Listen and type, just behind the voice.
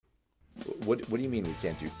What do you mean we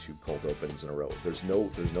can't do 2 cold opens in a row? There's no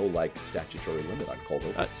like statutory limit on cold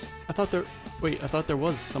opens. I thought there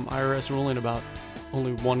was some IRS ruling about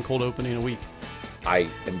only 1 cold opening a week. You're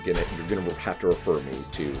gonna have to refer me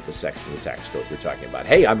to the section of the tax code we're talking about.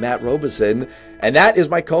 Hey, I'm Matt Robison, and that is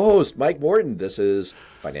my co-host, Mike Morton. This is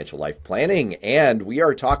Financial Life Planning, and we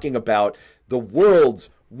are talking about the world's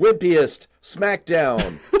wimpiest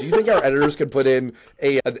SmackDown. Do you think our editors could put in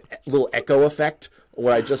a little echo effect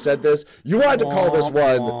when I just said this? You wanted to call this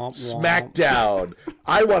one SmackDown.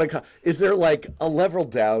 I want to call... Is there like a level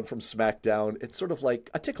down from SmackDown? It's sort of like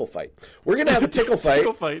a tickle fight. We're going to have a tickle fight,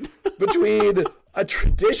 between a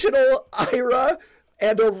traditional IRA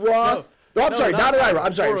and a Roth. Not an IRA.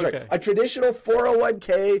 I'm sorry. A traditional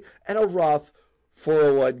 401k and a Roth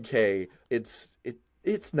 401k.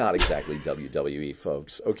 It's not exactly WWE,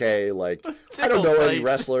 folks, okay? Like, I don't know any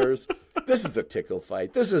wrestlers. This is a tickle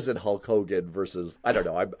fight. This isn't Hulk Hogan versus, I don't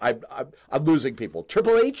know. I'm losing people.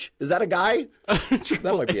 Triple H? Is that a guy?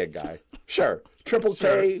 That might be a guy. Sure. Triple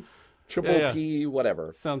K, Triple P,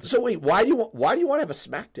 whatever. So wait, why do you want to have a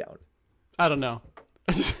SmackDown? I don't know.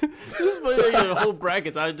 This is the whole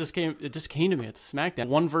brackets. It just came to me. It's SmackDown.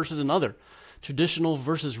 One versus another. Traditional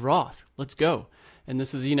versus Roth. Let's go. And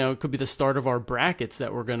this is, it could be the start of our brackets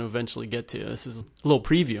that we're going to eventually get to. This is a little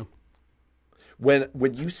preview. When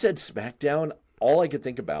you said SmackDown, all I could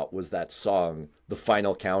think about was that song, The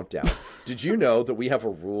Final Countdown. Did you know that we have a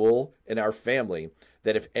rule in our family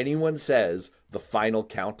that if anyone says The Final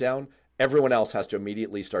Countdown, everyone else has to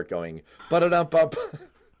immediately start going, ba-da-dum-bum.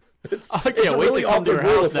 It's a really awkward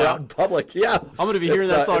rule if we're out in public. Yeah. I'm going to be hearing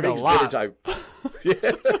that song a lot.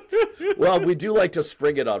 Yes. Well, we do like to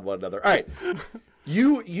spring it on one another. All right.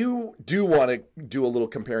 You do want to do a little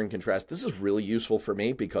compare and contrast. This is really useful for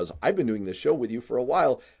me because I've been doing this show with you for a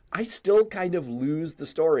while. I still kind of lose the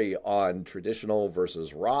story on traditional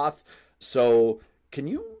versus Roth. So can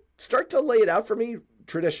you start to lay it out for me?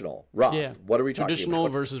 Traditional, Roth. Yeah. What are we talking about? Traditional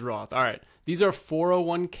versus Roth. All right. These are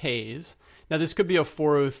 401ks. Now, this could be a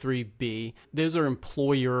 403b. Those are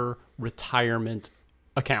employer retirement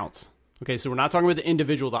accounts. Okay, so we're not talking about the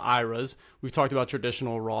individual, the IRAs. We've talked about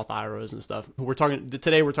traditional Roth IRAs and stuff.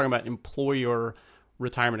 Today we're talking about employer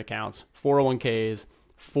retirement accounts, 401ks,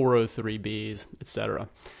 403bs, etc.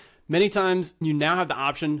 Many times you now have the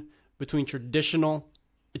option between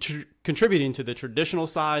contributing to the traditional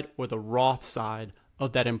side or the Roth side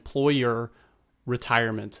of that employer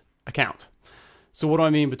retirement account. So what do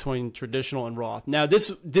I mean between traditional and Roth? Now, this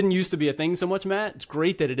didn't used to be a thing so much, Matt. It's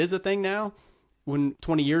great that it is a thing now. When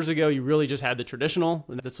 20 years ago, you really just had the traditional,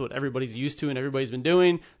 and that's what everybody's used to and everybody's been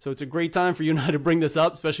doing. So it's a great time for you and I to bring this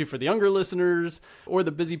up, especially for the younger listeners or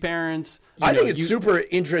the busy parents. I think it's super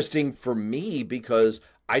interesting for me because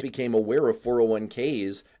I became aware of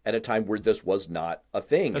 401ks at a time where this was not a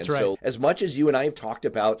thing. That's and right. So as much as you and I have talked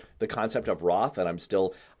about the concept of Roth, and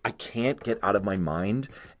I can't get out of my mind.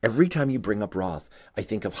 Every time you bring up Roth, I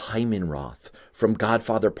think of Hyman Roth from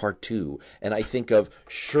Godfather Part 2. And I think of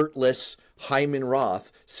shirtless Hyman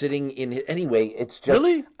Roth sitting in it. Anyway, it's just...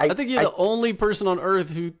 Really? I think you're the only person on earth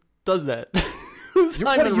who does that.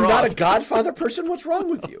 You're not a Godfather person? What's wrong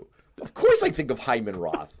with you? Of course I think of Hyman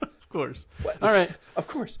Roth. Of course. All right. Of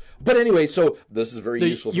course. But anyway, so this is very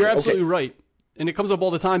useful. You're absolutely right. And it comes up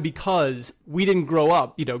all the time because we didn't grow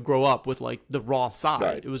up with like the Roth side.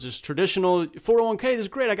 Right. It was just traditional 401k. This is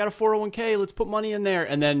great. I got a 401k. Let's put money in there.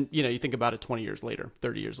 And then, you think about it 20 years later,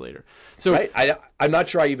 30 years later. So right. I'm not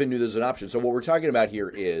sure I even knew there's an option. So what we're talking about here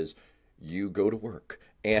is you go to work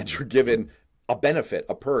and you're given a benefit,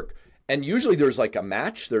 a perk. And usually there's like a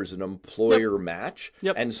match. There's an employer match.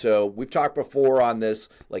 Yep. And so we've talked before on this,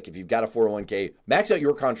 like if you've got a 401k, max out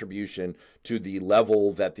your contribution to the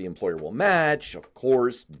level that the employer will match. Of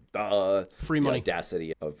course, free money.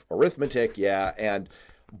 Audacity of arithmetic. Yeah.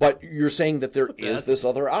 But you're saying that there is this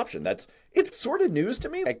other option. It's sort of news to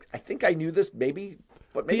me. I think I knew this maybe,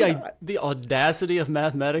 but maybe not. The audacity of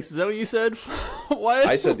mathematics. Is that what you said? What?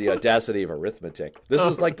 I said the audacity of arithmetic. This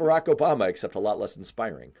is like Barack Obama, except a lot less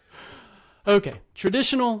inspiring. Okay,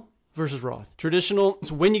 traditional versus Roth. Traditional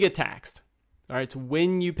is when you get taxed. All right, it's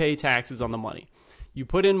when you pay taxes on the money. You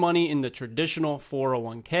put in money in the traditional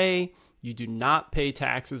 401k. You do not pay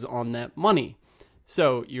taxes on that money.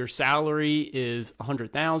 So your salary is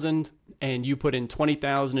 $100,000 and you put in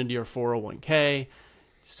 $20,000 into your 401k.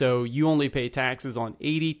 So you only pay taxes on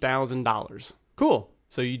 $80,000. Cool.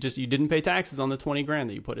 So you didn't pay taxes on the $20,000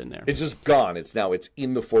 that you put in there. It's just gone. It's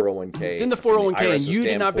in the 401k. It's in the 401k, and you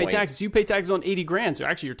did not pay taxes. You pay taxes on $80,000. So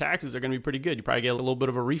actually, your taxes are going to be pretty good. You probably get a little bit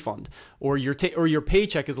of a refund, or your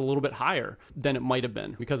paycheck is a little bit higher than it might have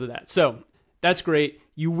been because of that. So that's great.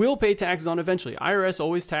 You will pay taxes on eventually. IRS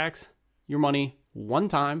always tax your money one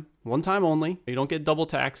time only. You don't get double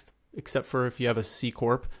taxed, except for if you have a C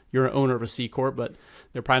Corp. You're an owner of a C Corp, but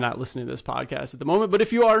they're probably not listening to this podcast at the moment. But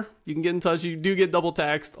if you are, you can get in touch. You do get double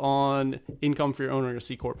taxed on income for your owner of a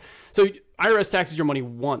C Corp. So IRS taxes your money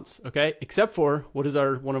once, okay? Except for, what is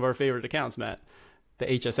one of our favorite accounts, Matt? The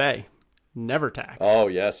HSA. Never taxed. Oh,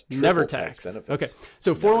 yes. Never taxed. Benefits. Okay.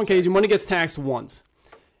 So 401ks, your money gets taxed once.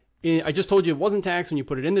 I just told you it wasn't taxed when you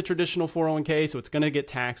put it in the traditional 401k, so it's going to get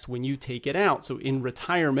taxed when you take it out. So in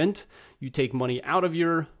retirement, you take money out of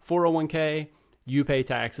your 401k, you pay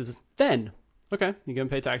taxes then. Okay, you're going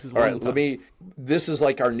to pay taxes. All right, this is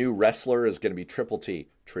like our new wrestler is going to be triple T.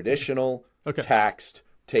 Traditional, taxed,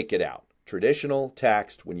 take it out. Traditional,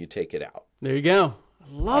 taxed when you take it out. There you go.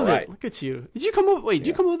 I love it. Look at you. Did you come up with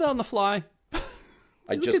that on the fly?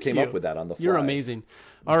 I just came up with that on the fly. You're amazing.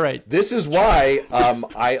 All right. This is why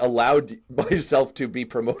I allowed myself to be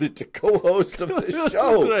promoted to co-host of the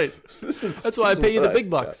show. That's right. That's why I pay you the big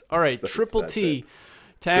bucks. All right. Triple T,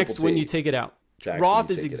 taxed when you take it out. Roth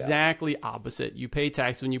is exactly opposite. You pay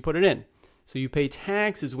tax when you put it in. So you pay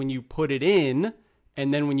taxes when you put it in,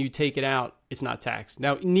 and then when you take it out, it's not taxed.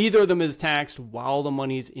 Now, neither of them is taxed while the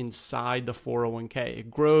money's inside the 401k.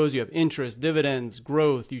 It grows, you have interest, dividends,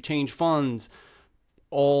 growth, you change funds,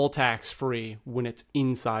 all tax-free when it's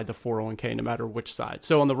inside the 401k, no matter which side.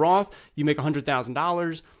 So on the Roth, you make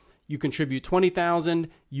 $100,000, you contribute $20,000,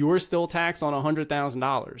 you're still taxed on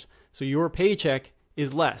 $100,000. So your paycheck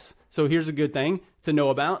is less. So here's a good thing to know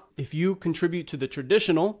about. If you contribute to the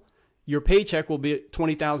traditional, your paycheck will be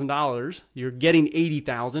 $20,000. You're getting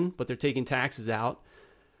 $80,000, but they're taking taxes out.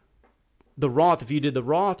 The Roth, if you did the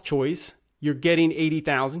Roth choice, you're getting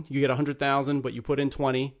 $80,000. You get $100,000, but you put in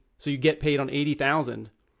 $20,000, so you get paid on $80,000.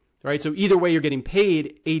 Right? So either way, you're getting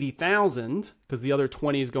paid $80,000 because the other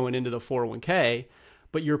 $20,000 is going into the 401k,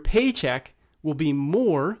 but your paycheck will be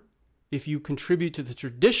more if you contribute to the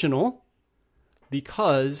traditional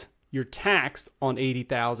because you're taxed on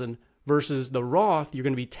 $80,000 versus the Roth, you're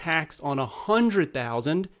going to be taxed on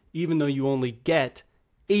 $100,000 even though you only get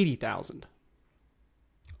 $80,000.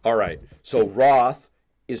 All right. So Roth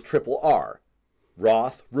is triple R.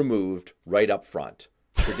 Roth removed right up front.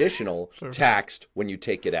 Traditional taxed when you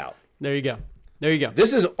take it out. There you go. There you go.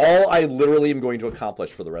 This is all I literally am going to accomplish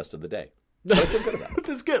for the rest of the day. I feel good about it.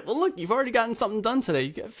 That's good. Well, look, you've already gotten something done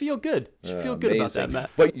today. You feel good. You should feel good about that, Matt.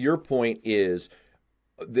 But your point is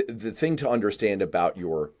the thing to understand about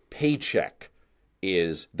your paycheck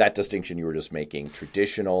is that distinction you were just making.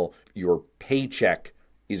 Traditional, your paycheck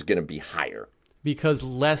is going to be higher. Because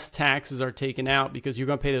less taxes are taken out because you're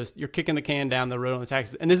going to pay those. You're kicking the can down the road on the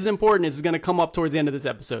taxes. And this is important. This is going to come up towards the end of this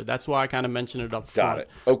episode. That's why I kind of mentioned it up front. Got it.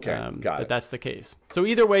 Okay. Got it. But that's the case. So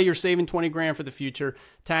either way, you're saving $20,000 for the future.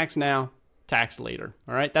 Tax now, tax later.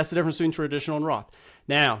 All right. That's the difference between traditional and Roth.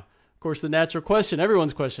 Now, of course, the natural question,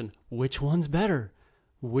 everyone's question, which one's better?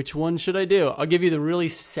 Which one should I do? I'll give you the really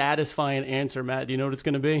satisfying answer, Matt. Do you know what it's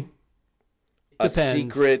going to be? Depends. A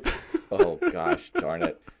secret. Oh, gosh, darn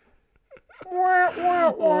it. Yep.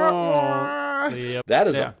 That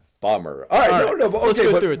is a bummer. All right. No, okay, let's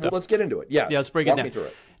go through it, though. Let's get into it. Yeah, let's break it down. Walk me through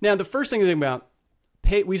it. Now, the first thing to think about,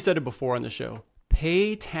 we've said it before on the show,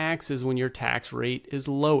 pay taxes when your tax rate is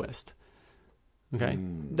lowest. Okay?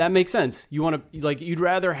 That makes sense. You want to, you'd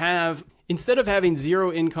rather have, instead of having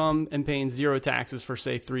zero income and paying zero taxes for,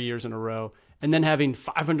 say, 3 years in a row, and then having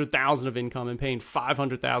 $500,000 of income and paying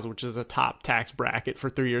 $500,000, which is a top tax bracket for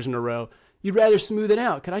 3 years in a row, you'd rather smooth it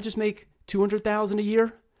out. Could I just make $200,000 a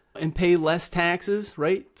year and pay less taxes,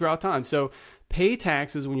 right, throughout time? So pay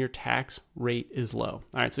taxes when your tax rate is low.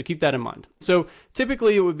 All right, so keep that in mind. So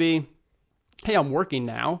typically it would be, hey, I'm working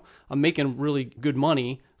now. I'm making really good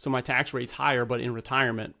money, so my tax rate's higher, but in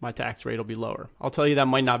retirement, my tax rate will be lower. I'll tell you that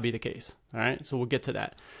might not be the case. All right, so we'll get to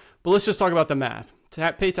that. But let's just talk about the math.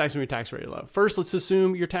 Pay tax when your tax rate is low. First, let's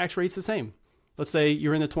assume your tax rate's the same. Let's say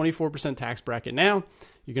you're in the 24% tax bracket now.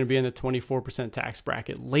 You're going to be in the 24% tax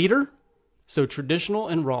bracket later. So traditional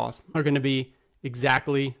and Roth are going to be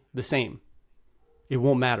exactly the same. It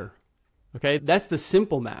won't matter. Okay? That's the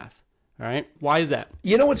simple math. All right? Why is that?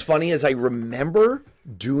 You know what's funny is I remember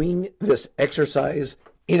doing this exercise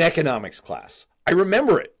in economics class. I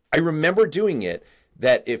remember it. I remember doing it,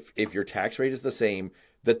 that if your tax rate is the same,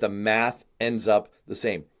 that the math ends up the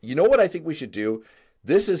same. You know what I think we should do?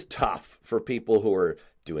 This is tough for people who are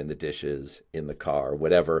doing the dishes, in the car,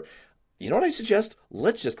 whatever. You know what I suggest?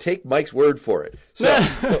 Let's just take Mike's word for it. So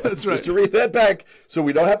that's right. Just to read that back, so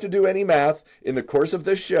we don't have to do any math in the course of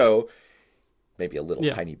this show, maybe a little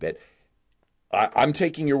tiny bit. I'm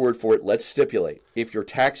taking your word for it. Let's stipulate. If your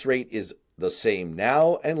tax rate is the same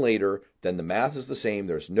now and later, then the math is the same.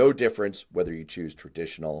 There's no difference whether you choose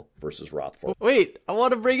traditional versus Roth 401k. Wait, I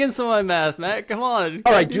want to bring in some of my math, Matt. Come on.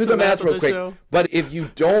 All right, do the math real quick. But if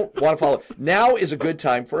you don't want to follow, now is a good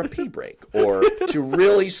time for a pee break or to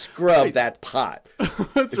really scrub that pot.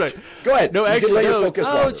 That's right. Go ahead. No, actually,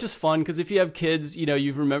 it's just fun because if you have kids,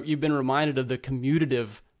 you've been reminded of the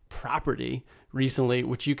commutative property recently,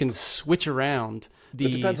 which you can switch around.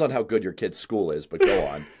 It depends on how good your kid's school is, but go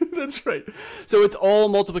on. That's right. So it's all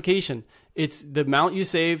multiplication. It's the amount you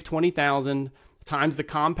save, 20,000, times the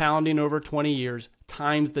compounding over 20 years,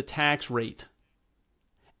 times the tax rate.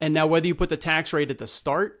 And now whether you put the tax rate at the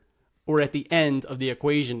start or at the end of the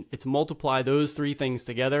equation, it's multiply those three things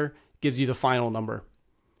together, gives you the final number.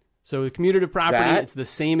 So the commutative property, it's the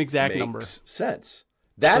same exact number. Makes sense.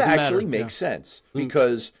 That actually makes sense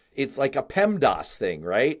because it's like a PEMDAS thing,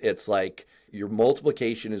 right? It's like your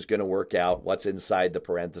multiplication is going to work out what's inside the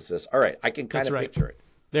parenthesis. All right, I can kind of picture it.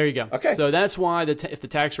 There you go. Okay. So that's why if the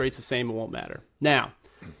tax rate's the same, it won't matter. Now,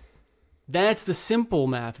 that's the simple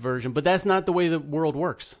math version, but that's not the way the world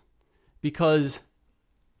works because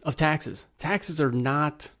of taxes. Taxes are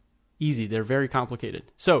not easy. They're very complicated.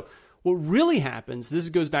 So what really happens, this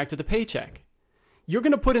goes back to the paycheck. You're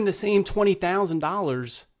going to put in the same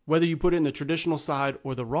 $20,000 whether you put it in the traditional side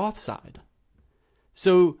or the Roth side.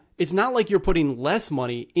 So it's not like you're putting less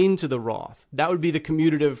money into the Roth. That would be the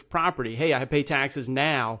commutative property. Hey, I pay taxes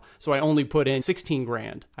now, so I only put in 16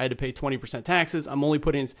 grand. I had to pay 20% taxes. I'm only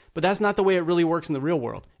putting in, but that's not the way it really works in the real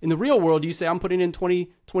world. In the real world, you say I'm putting in $22,000.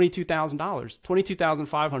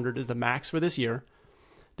 $22,500 is the max for this year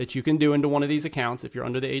that you can do into one of these accounts if you're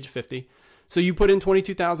under the age of 50. So you put in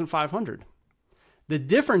 $22,500. The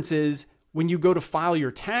difference is when you go to file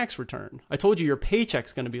your tax return, I told you your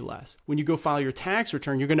paycheck's going to be less. When you go file your tax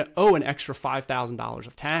return, you're going to owe an extra $5,000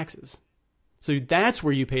 of taxes. So that's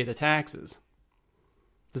where you pay the taxes.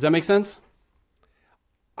 Does that make sense?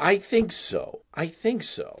 I think so.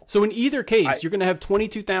 So in either case, you're going to have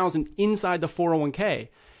 $22,000 inside the 401k.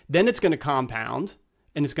 Then it's going to compound,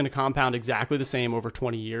 and it's going to compound exactly the same over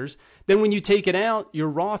 20 years. Then when you take it out, your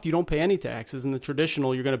Roth, you don't pay any taxes. In the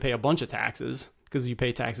traditional, you're going to pay a bunch of taxes because you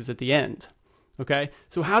pay taxes at the end. Okay?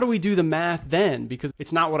 So how do we do the math then? Because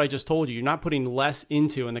it's not what I just told you. You're not putting less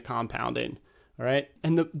into in the compounding. All right?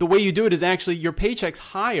 And the way you do it is actually your paycheck's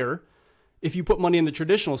higher if you put money in the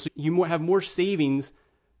traditional. So you have more savings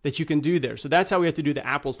that you can do there. So that's how we have to do the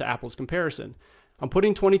apples to apples comparison. I'm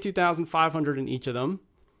putting $22,500 in each of them.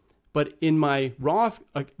 But in my Roth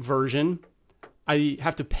version, I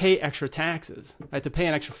have to pay extra taxes. I have to pay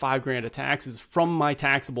an extra $5,000 of taxes from my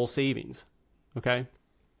taxable savings. Okay?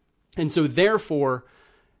 And so therefore,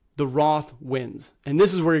 the Roth wins. And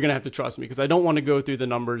this is where you're going to have to trust me because I don't want to go through the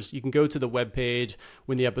numbers. You can go to the webpage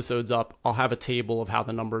when the episode's up. I'll have a table of how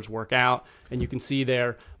the numbers work out and you can see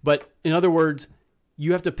there. But in other words,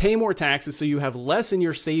 you have to pay more taxes so you have less in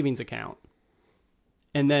your savings account.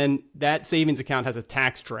 And then that savings account has a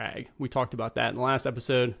tax drag. We talked about that in the last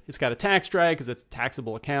episode. It's got a tax drag because it's a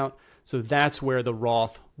taxable account. So that's where the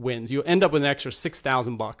Roth wins. You end up with an extra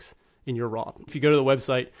 $6,000 in your Roth. If you go to the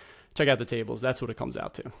website, check out the tables. That's what it comes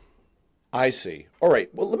out to. I see. All right.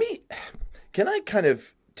 Well, can I kind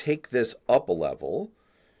of take this up a level?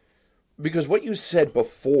 Because what you said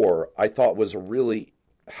before, I thought was a really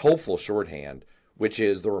helpful shorthand, which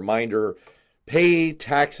is the reminder, pay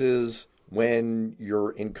taxes when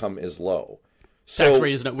your income is low. So tax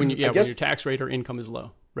rate is not when your tax rate or income is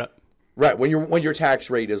low. Right. When your tax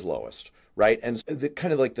rate is lowest. Right. And the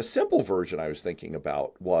kind of like the simple version I was thinking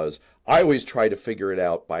about was I always try to figure it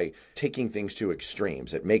out by taking things to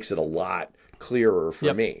extremes. It makes it a lot clearer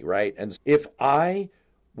for me. Right. And if I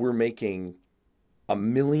were making $1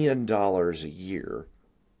 million a year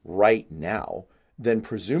right now, then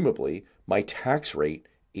presumably my tax rate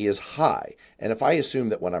is high. And if I assume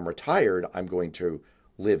that when I'm retired, I'm going to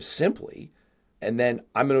live simply, and then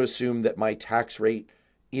I'm going to assume that my tax rate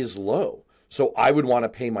is low. So I would want to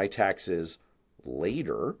pay my taxes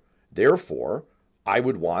later. Therefore, I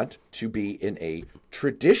would want to be in a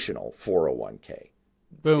traditional 401k.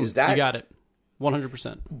 Boom. You got it.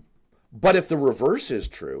 100%. But if the reverse is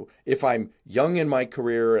true, if I'm young in my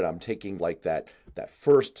career and I'm taking like that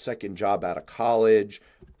first, second job out of college,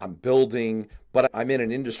 I'm building, but I'm in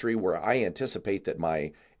an industry where I anticipate that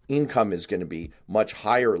my income is going to be much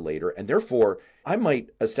higher later. And therefore, I might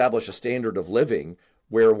establish a standard of living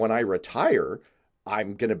where when I retire,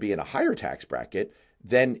 I'm going to be in a higher tax bracket.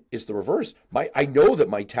 Then it's the reverse. I know that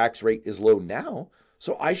my tax rate is low now,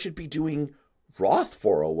 so I should be doing Roth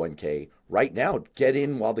 401k right now. Get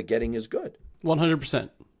in while the getting is good. 100%.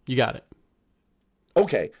 You got it.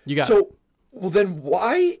 Okay. You got it. So, well, then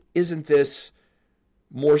why isn't this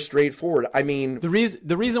more straightforward. I mean, the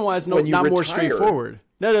reason why it's not retire, more straightforward.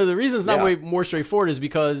 No, the reason it's not way more straightforward is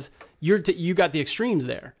because you got the extremes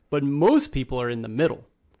there, but most people are in the middle.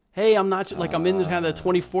 Hey, I'm not like I'm in the kind of the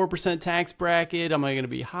 24% tax bracket. Am I going to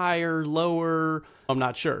be higher, lower? I'm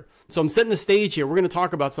not sure. So I'm setting the stage here. We're going to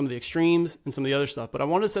talk about some of the extremes and some of the other stuff, but I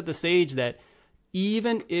want to set the stage that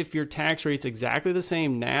even if your tax rate's exactly the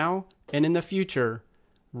same now and in the future,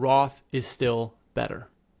 Roth is still better.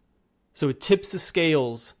 So it tips the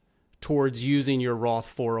scales towards using your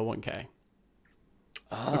Roth 401k.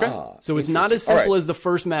 Okay. So it's not as simple as the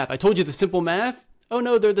first math. I told you the simple math. Oh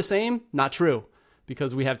no, they're the same. Not true,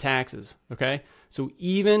 because we have taxes. Okay. So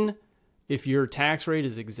even if your tax rate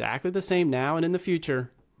is exactly the same now and in the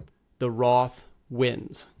future, the Roth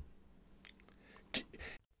wins.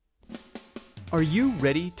 Are you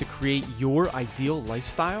ready to create your ideal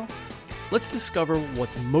lifestyle? Let's discover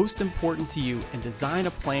what's most important to you and design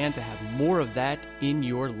a plan to have more of that in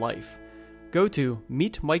your life. Go to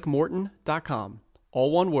meetmikemorton.com.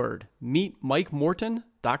 All one word,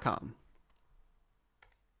 meetmikemorton.com.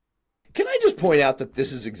 Can I just point out that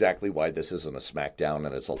this is exactly why this isn't a smackdown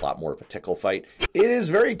and it's a lot more of a tickle fight? It is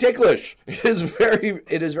very ticklish. It is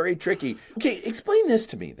very tricky. Okay, explain this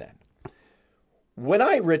to me then. When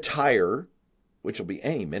I retire, which will be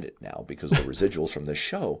any minute now because of the residuals from this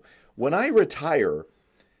show, when I retire,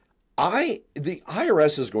 the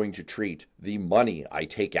IRS is going to treat the money I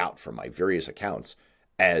take out from my various accounts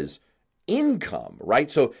as income,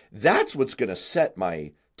 right? So that's what's going to set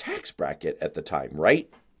my tax bracket at the time, right?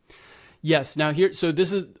 Yes. Now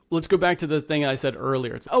let's go back to the thing I said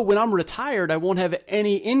earlier. When I'm retired, I won't have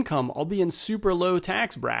any income. I'll be in super low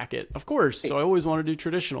tax bracket. Of course. So I always want to do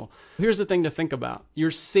traditional. Here's the thing to think about.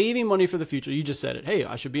 You're saving money for the future. You just said it. Hey,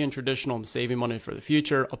 I should be in traditional. I'm saving money for the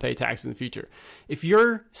future. I'll pay tax in the future. If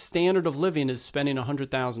your standard of living is spending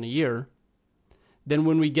 $100,000 a year, then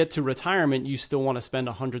when we get to retirement, you still want to spend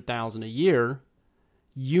 $100,000 a year.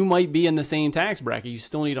 You might be in the same tax bracket. You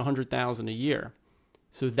still need $100,000 a year.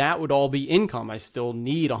 So that would all be income. I still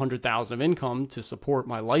need $100,000 of income to support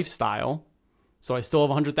my lifestyle. So I still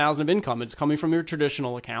have $100,000 of income. It's coming from your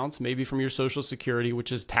traditional accounts, maybe from your Social Security,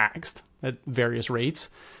 which is taxed at various rates.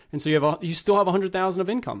 And so you still have $100,000 of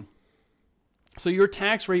income. So your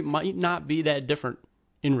tax rate might not be that different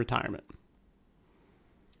in retirement.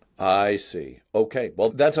 I see. Okay. Well,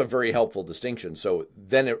 that's a very helpful distinction. So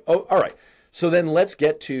then, all right. So then let's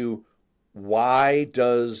get to, why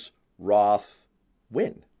does Roth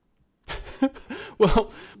win?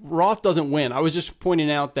 Well, Roth doesn't win. I was just pointing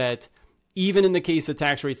out that even in the case the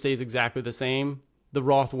tax rate stays exactly the same, the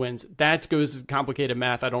Roth wins. That goes to complicated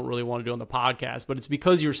math I don't really want to do on the podcast, but it's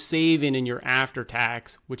because you're saving in your after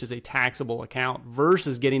tax, which is a taxable account,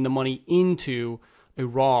 versus getting the money into a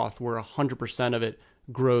Roth where 100% of it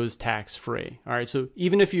grows tax-free. All right, so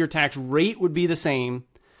even if your tax rate would be the same,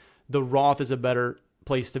 the Roth is a better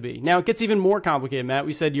place to be. Now, it gets even more complicated, Matt.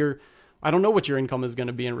 We said I don't know what your income is going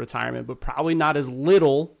to be in retirement, but probably not as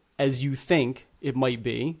little as you think it might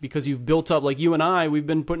be, because you've built up, like you and I, we've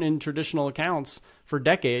been putting in traditional accounts for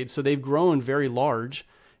decades, so they've grown very large,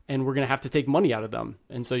 and we're going to have to take money out of them.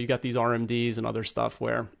 And so you got these RMDs and other stuff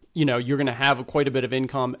where, you're going to have quite a bit of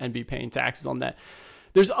income and be paying taxes on that.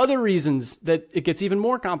 There's other reasons that it gets even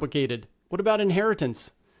more complicated. What about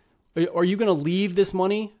inheritance? Are you going to leave this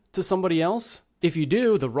money to somebody else? If you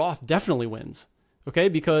do, the Roth definitely wins. Okay,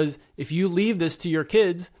 because if you leave this to your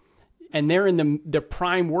kids and they're in their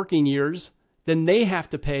prime working years, then they have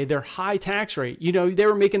to pay their high tax rate. They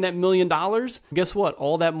were making that $1 million. Guess what?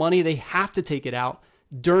 All that money, they have to take it out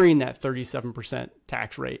during that 37%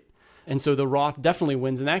 tax rate. And so the Roth definitely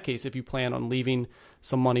wins in that case if you plan on leaving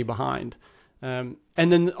some money behind. And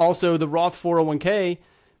then also the Roth 401k,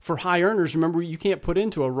 for high earners, remember, you can't put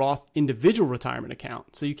into a Roth individual retirement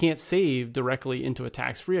account. So you can't save directly into a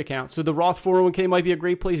tax-free account. So the Roth 401k might be a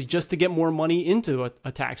great place just to get more money into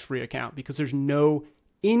a tax-free account, because there's no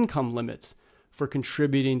income limits for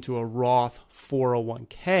contributing to a Roth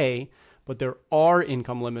 401k, but there are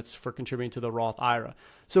income limits for contributing to the Roth IRA.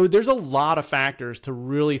 So there's a lot of factors to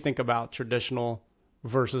really think about traditional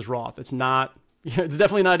versus Roth. It's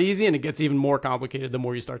definitely not easy, and it gets even more complicated the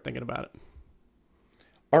more you start thinking about it.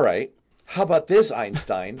 All right. How about this,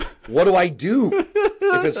 Einstein? What do I do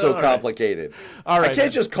if it's so complicated? All right. I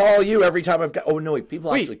can't just call you every time I've got... Oh, no,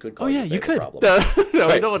 people actually could call you. Oh, yeah, you could. Problem. No,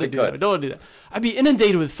 right, I don't want to do that. I don't want to do that. I'd be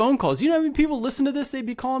inundated with phone calls. You know how many people listen to this? They'd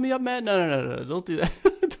be calling me up, Matt. No. Don't do that.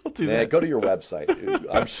 Don't do that. Go to your website.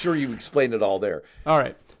 I'm sure you explained it all there. All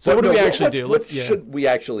right. So what do we actually do? What should we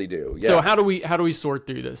actually do? Yeah. So how do we sort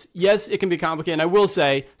through this? Yes, it can be complicated. And I will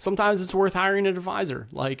say sometimes it's worth hiring an advisor.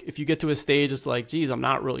 Like if you get to a stage, it's like, geez, I'm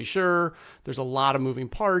not really sure. There's a lot of moving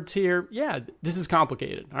parts here. Yeah, this is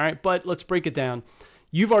complicated. All right, but let's break it down.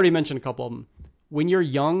 You've already mentioned a couple of them. When you're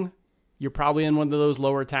young, you're probably in one of those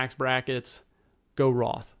lower tax brackets. Go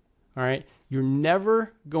Roth. All right, you're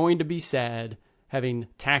never going to be sad having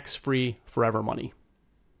tax-free forever money.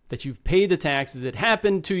 That you've paid the taxes. It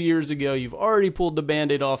happened 2 years ago. You've already pulled the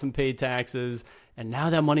Band-Aid off and paid taxes. And now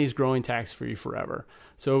that money is growing tax-free forever.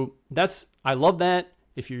 So I love that.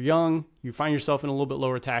 If you're young, you find yourself in a little bit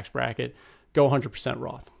lower tax bracket, go 100%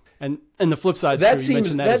 Roth. And the flip side, that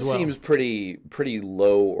seems pretty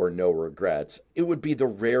low or no regrets. It would be the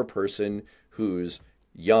rare person who's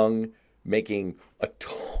young, making a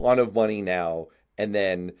ton of money now, and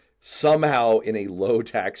then somehow in a low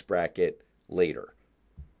tax bracket later.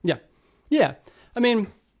 Yeah. I mean,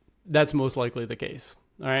 that's most likely the case.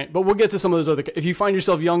 All right. But we'll get to some of those other. If you find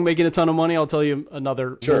yourself young making a ton of money, I'll tell you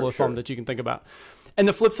another rule of thumb that you can think about. And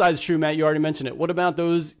the flip side is true, Matt. You already mentioned it. What about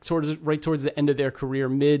those right towards the end of their career,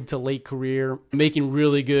 mid to late career, making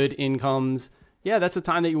really good incomes? Yeah, that's the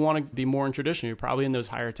time that you want to be more in tradition. You're probably in those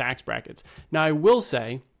higher tax brackets. Now, I will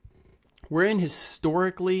say we're in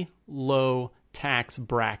historically low tax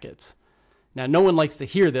brackets. Now, no one likes to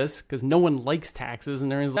hear this because no one likes taxes.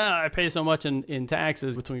 And everyone's like, I pay so much in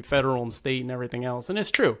taxes between federal and state and everything else. And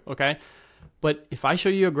it's true, okay? But if I show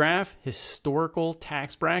you a graph, historical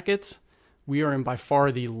tax brackets, we are in by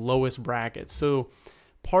far the lowest brackets. So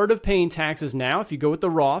part of paying taxes now, if you go with the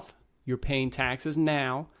Roth, you're paying taxes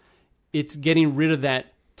now. It's getting rid of that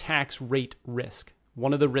tax rate risk.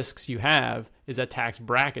 One of the risks you have is that tax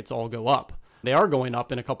brackets all go up. They are going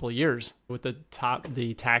up in a couple of years with the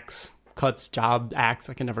Tax Cuts Job Acts.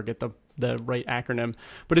 I can never get the right acronym,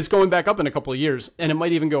 but it's going back up in a couple of years, and it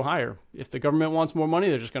might even go higher. If the government wants more money,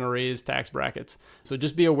 they're just going to raise tax brackets. So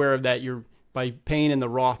just be aware of that. By paying in the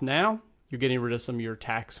Roth now, you're getting rid of some of your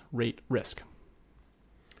tax rate risk.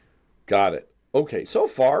 Got it. Okay, so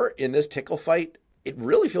far in this tickle fight, it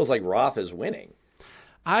really feels like Roth is winning.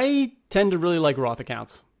 I tend to really like Roth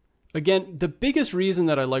accounts. Again, the biggest reason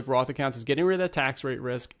that I like Roth accounts is getting rid of that tax rate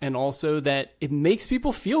risk, and also that it makes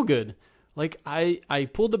people feel good. Like I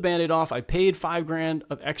pulled the Band-Aid off. I paid $5,000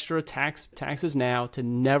 of extra taxes now to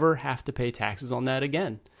never have to pay taxes on that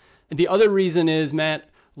again. And the other reason is, Matt,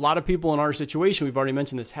 a lot of people in our situation, we've already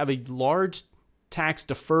mentioned this, have a large tax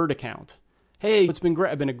deferred account. Hey, it's been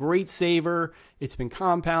great. I've been a great saver. It's been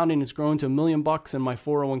compounding. It's grown to $1 million in my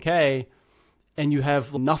 401k. And you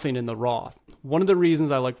have nothing in the Roth. One of the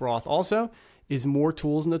reasons I like Roth also is more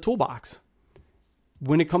tools in the toolbox.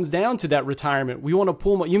 When it comes down to that retirement, we want to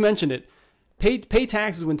pull, you mentioned it, pay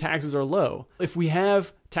taxes when taxes are low. If we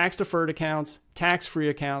have tax deferred accounts, tax-free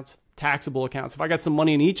accounts, taxable accounts, if I got some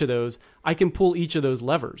money in each of those, I can pull each of those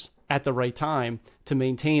levers at the right time to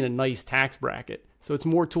maintain a nice tax bracket. So it's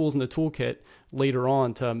more tools in the toolkit later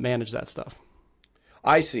on to manage that stuff.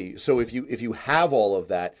 I see. So if you have all of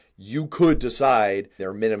that, you could decide there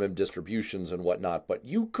are minimum distributions and whatnot, but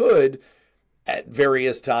you could at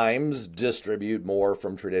various times distribute more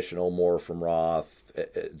from traditional, more from Roth,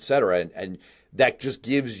 et cetera. And that just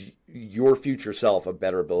gives your future self a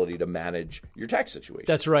better ability to manage your tax situation.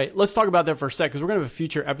 That's right. Let's talk about that for a sec, because we're going to have a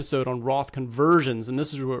future episode on Roth conversions, and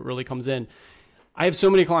this is where it really comes in. I have so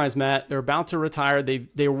many clients, Matt. They're about to retire.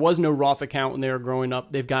 There was no Roth account when they were growing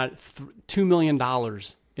up. They've got $2 million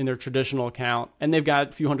in their traditional account, and they've got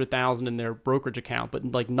a few $100,000 in their brokerage account, but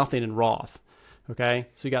like nothing in Roth. Okay,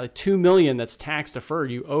 so you got like $2 million that's tax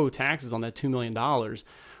deferred. You owe taxes on that $2 million.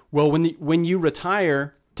 Well, when you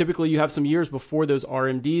retire, typically you have some years before those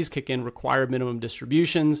RMDs kick in, required minimum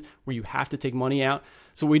distributions, where you have to take money out.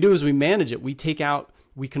 So what we do is we manage it. We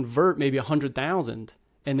convert maybe $100,000.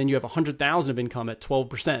 And then you have $100,000 of income at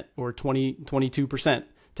 12% or 22%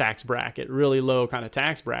 tax bracket, really low kind of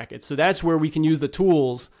tax bracket. So that's where we can use the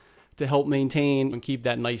tools to help maintain and keep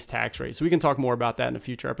that nice tax rate. So we can talk more about that in a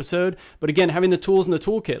future episode. But again, having the tools in the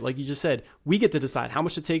toolkit, like you just said, we get to decide how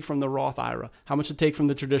much to take from the Roth IRA, how much to take from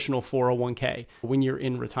the traditional 401k when you're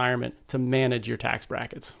in retirement to manage your tax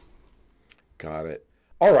brackets. Got it.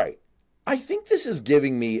 All right. I think this is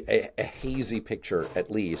giving me a hazy picture,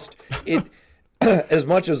 at least. As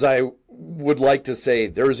much as I would like to say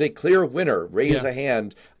there is a clear winner, raise a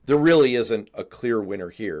hand, there really isn't a clear winner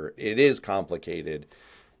here. It is complicated.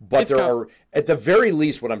 But at the very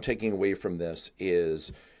least, what I'm taking away from this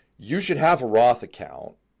is you should have a Roth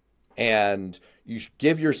account and you should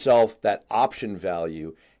give yourself that option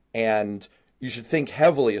value, and you should think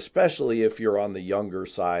heavily, especially if you're on the younger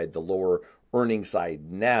side, the lower earning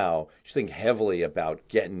side now, you should think heavily about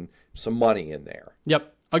getting some money in there.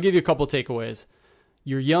 Yep. I'll give you a couple takeaways.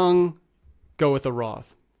 You're young, go with a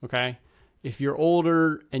Roth, okay? If you're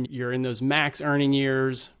older and you're in those max earning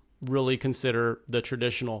years, really consider the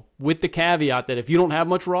traditional, with the caveat that if you don't have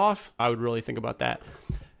much Roth, I would really think about that.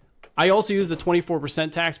 I also use the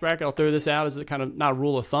 24% tax bracket. I'll throw this out as a kind of, not a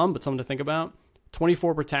rule of thumb, but something to think about.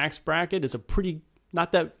 24% tax bracket is a pretty,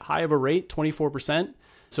 not that high of a rate, 24%.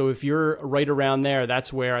 So if you're right around there,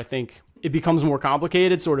 that's where I think it becomes more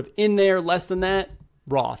complicated, sort of in there, less than that,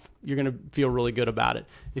 Roth. You're going to feel really good about it.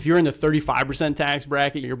 If you're in the 35% tax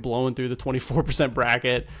bracket, you're blowing through the 24%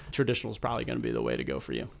 bracket, traditional is probably going to be the way to go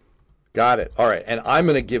for you. Got it. All right. And I'm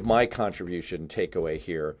going to give my contribution takeaway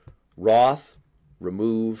here. Roth,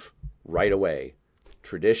 remove right away.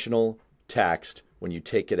 Traditional, taxed when you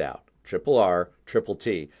take it out. Triple R, triple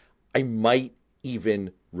T. I might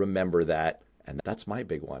even remember that. And that's my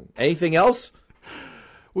big one. Anything else?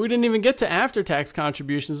 We didn't even get to after-tax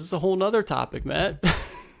contributions. It's a whole nother topic, Matt.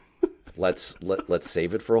 Let's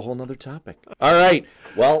save it for a whole nother topic. All right.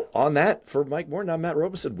 Well, on that, for Mike Morton, I'm Matt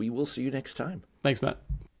Robison. We will see you next time. Thanks, Matt.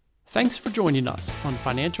 Thanks for joining us on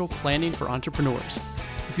Financial Planning for Entrepreneurs.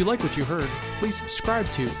 If you like what you heard, please subscribe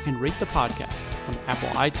to and rate the podcast on Apple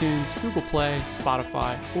iTunes, Google Play,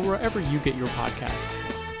 Spotify, or wherever you get your podcasts.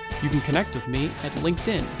 You can connect with me at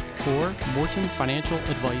LinkedIn or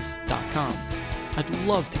mortonfinancialadvice.com. I'd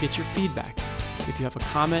love to get your feedback. If you have a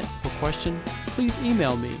comment or question, please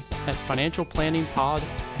email me at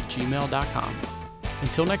financialplanningpod@gmail.com.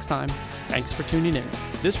 Until next time, thanks for tuning in.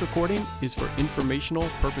 This recording is for informational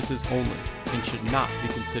purposes only and should not be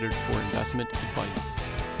considered for investment advice.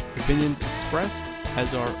 Opinions expressed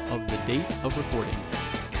as are of the date of recording.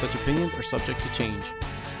 Such opinions are subject to change.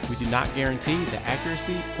 We do not guarantee the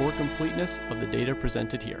accuracy or completeness of the data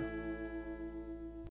presented here.